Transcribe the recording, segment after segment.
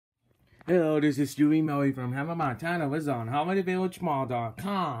Hello, this is Stewie Moe from Hammer, Montana. We're on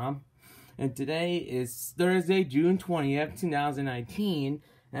HolidayVillageMall.com, and today is Thursday, June 20th, 2019,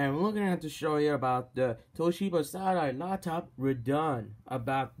 and we're looking at to show you about the Toshiba Satellite Laptop REDONE,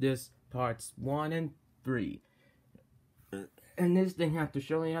 about this parts 1 and 3. And this thing have to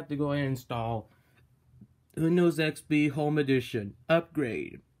show you have to go and install Windows XP Home Edition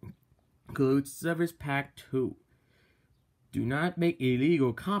Upgrade. Includes Service Pack 2. Do not make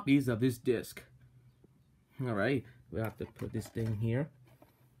illegal copies of this disc. Alright, we have to put this thing here.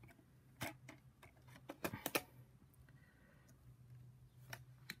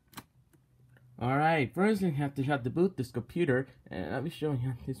 Alright, first you have to boot this computer, and let me show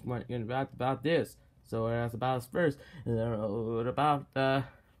you this one about this. So that's about first. About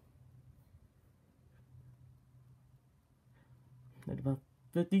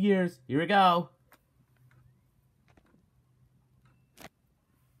 50 years. Here we go.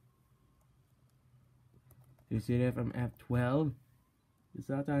 You see that from F12?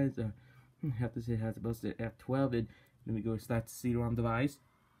 Sometimes have to say how it's supposed to F12, and then we go start the Celeron device.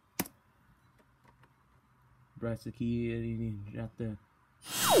 Press the key, and you have to.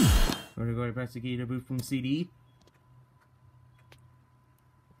 We're going to press the key to boot from CD.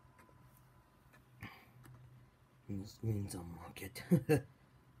 This means I'll mark it.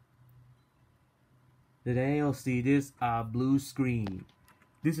 Today you'll see this blue screen.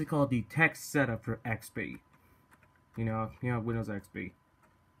 This is called the text setup for XP. You know, Windows XP.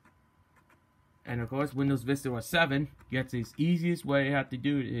 And of course, Windows Vista 7 gets its easiest way you have to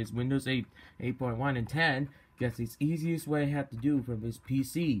do is Windows 8, 8.1, and 10 gets its easiest way you have to do from this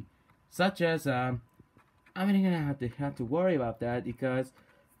PC. Such as, I'm not gonna have to worry about that because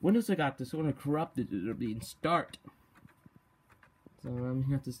Windows got this sort of corrupted at the start. So you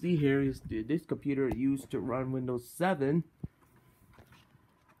have to see here is this computer used to run Windows 7.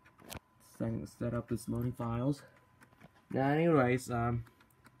 So I'm gonna set up this loading files. Now, anyways,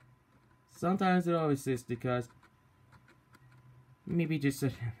 sometimes it always is because maybe just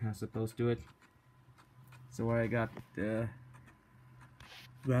not supposed to it. So I got the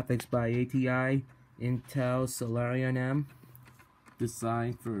graphics by ATI, Intel Celeron M,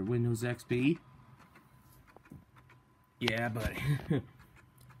 designed for Windows XP. Yeah, buddy.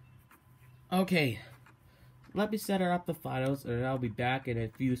 Okay, let me set up the files, and I'll be back in a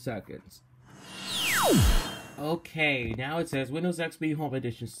few seconds. Okay, now it says Windows XP Home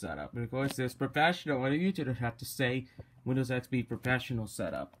Edition Setup. And of course, it says Professional, and you just have to say Windows XP Professional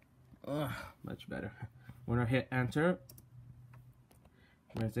Setup. Ugh, much better. When I hit Enter,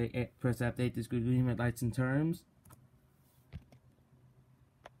 press Update this agreement rights and terms.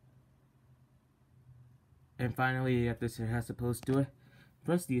 And finally, after this has supposed to it,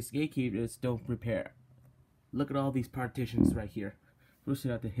 press the Escape key to Don't Prepare. Look at all these partitions right here. First,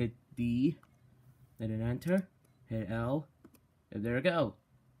 you have to hit D. And then Enter, hit L, and there we go.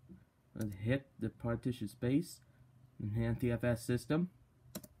 And hit the partition space, and NTFS system,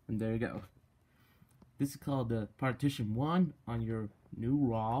 and there you go. This is called the partition 1 on your new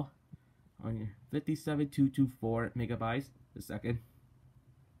RAW, on your 57224 megabytes a second.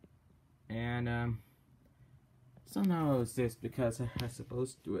 And somehow it's this because I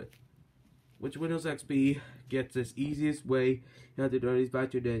supposed to do it. Which Windows XP gets this easiest way you have to do it by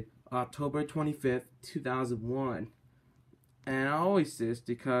today. October 25th, 2001. And I always says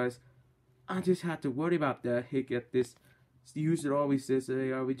because I just had to worry about that. Hey, get this user always says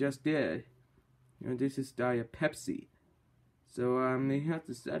we just did. You know, this is Pepsi. So they have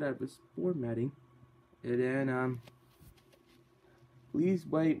to set up this formatting. And then please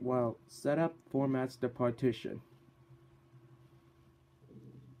wait while setup formats the partition.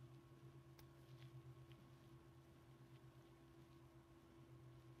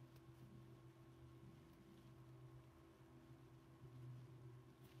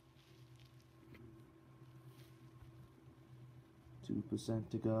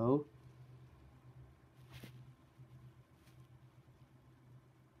 % to go.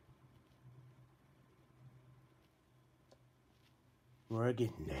 We're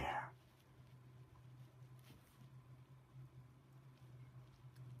getting there.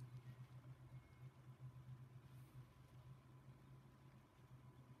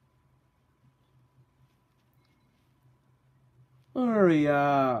 Hurry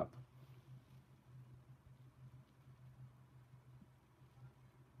up.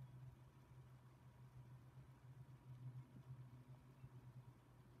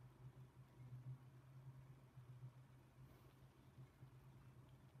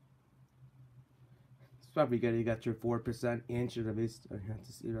 It's probably good you got your 4% inch of it. I have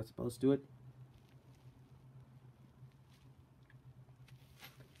to see what's supposed to it.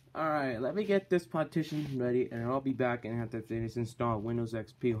 Alright, let me get this partition ready, and I'll be back and have to finish install Windows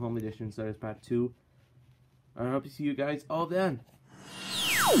XP Home Edition Service Pack 2. I hope to see you guys all then.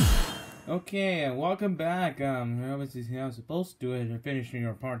 Okay, and welcome back. Obviously, how I'm supposed to do it and finishing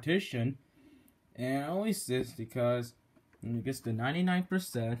your partition. And I always this because when it gets to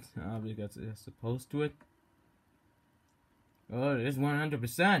 99%, because it's supposed to it. Oh, it is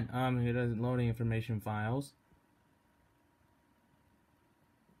 100%. It doesn't loading information files.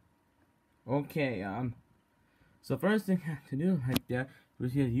 Okay, so first thing I have to do like that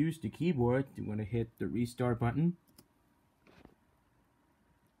was to use the keyboard. You want to hit the restart button.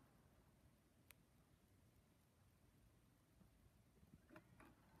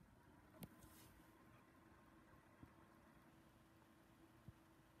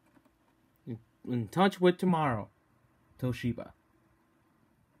 In touch with tomorrow, Toshiba.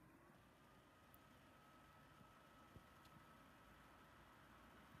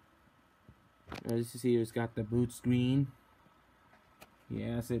 As you see, it's got the boot screen.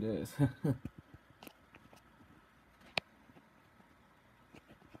 Yes, it is.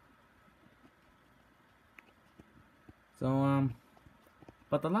 So,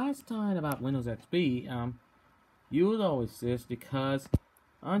 but the last time about Windows XP, you would always this because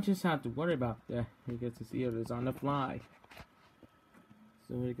I don't just have to worry about that. You get to see it is on the fly.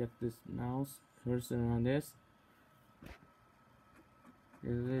 So we get this mouse cursor on this.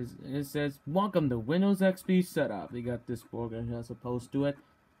 It says, welcome to Windows XP setup. You got this program here supposed to it.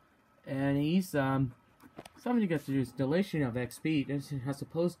 And he's, somebody gets the installation of XP, this has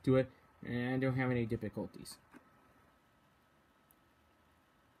supposed to it, and don't have any difficulties.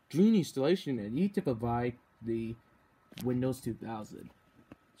 During installation, you need to provide the Windows 2000.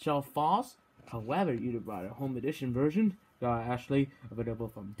 Shell false, however, you provide a home edition version that are actually available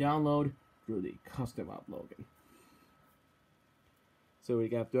from download through the custom uploading. So we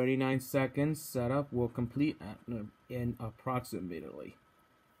got 39 seconds. Setup will complete in approximately.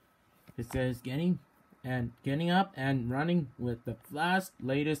 It says getting up and running with the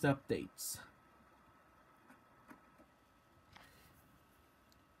latest updates.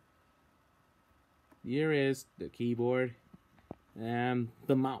 Here is the keyboard and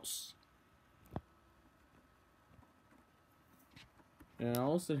the mouse. And I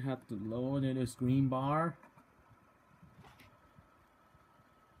also have to load in a screen bar.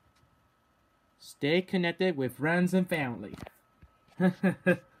 Stay connected with friends and family. It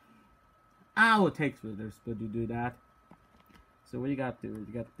takes for this to do that. So what you got to do is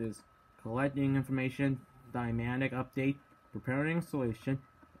you got this collecting information, dynamic update, preparing installation,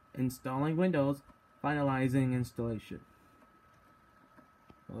 installing Windows, finalizing installation.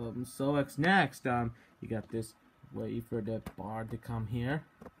 So next, you got this. Wait for the bar to come here.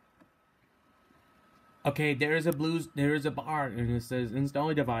 Okay, there is a bar, and it says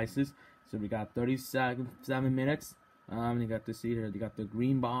installing devices. So we got 37 minutes. You got to see here. You got the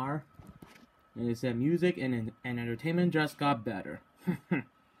green bar, and it said music and entertainment just got better.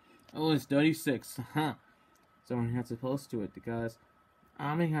 Oh, it's 36. Huh. So I'm not supposed to it because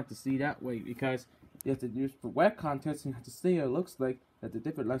I'm gonna have to see that way because you have to use for web content. You have to see what it looks like at the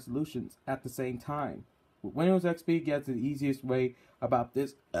different resolutions at the same time. With Windows XP gets the easiest way about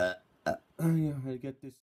this. Yeah, I get this.